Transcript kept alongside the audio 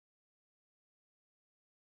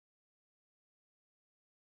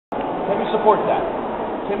Can we support that?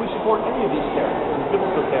 Can we support any of these characters, these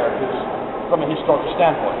biblical characters, from a historical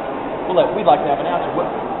standpoint? Well, we'd like to have an answer.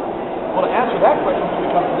 Well, to answer that question,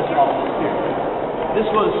 we come to this obelisk here. This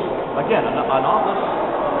was, again, an obelisk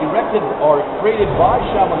erected or created by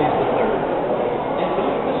Shalmanezer III. And if you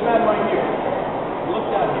look at this man right here, look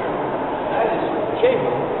down here, that is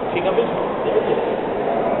Jehu, king of Israel. There it is.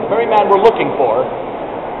 The very man we're looking for.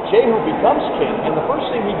 Jehu becomes king, and the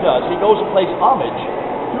first thing he does, he goes and pays homage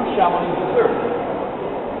to Shalmanezer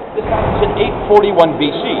III. This happens in 841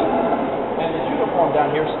 BC, and his uniform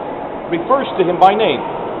down here refers to him by name.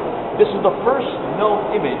 This is the first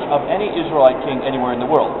known image of any Israelite king anywhere in the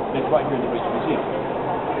world. It's right here in the British Museum.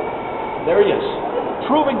 There he is,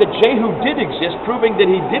 proving that Jehu did exist, proving that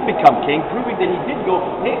he did become king, proving that he did go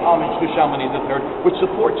pay homage to Shalmanezer III, which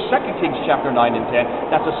supports 2 Kings chapter 9 and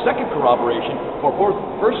 10. That's a second corroboration for both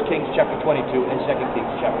 1 Kings chapter 22 and 2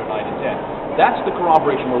 Kings chapter 9 and 10. That's the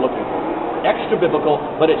corroboration we're looking for. Extra biblical,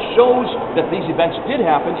 but it shows that these events did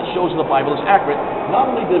happen. It shows that the Bible is accurate. Not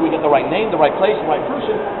only did we get the right name, the right place, the right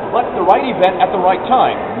person, but the right event at the right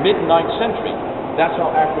time, mid-9th century. That's how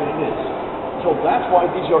accurate it is. So that's why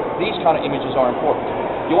these kind of images are important.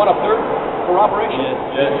 You want a third corroboration?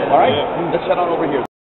 Yes. All right? Let's head on over here.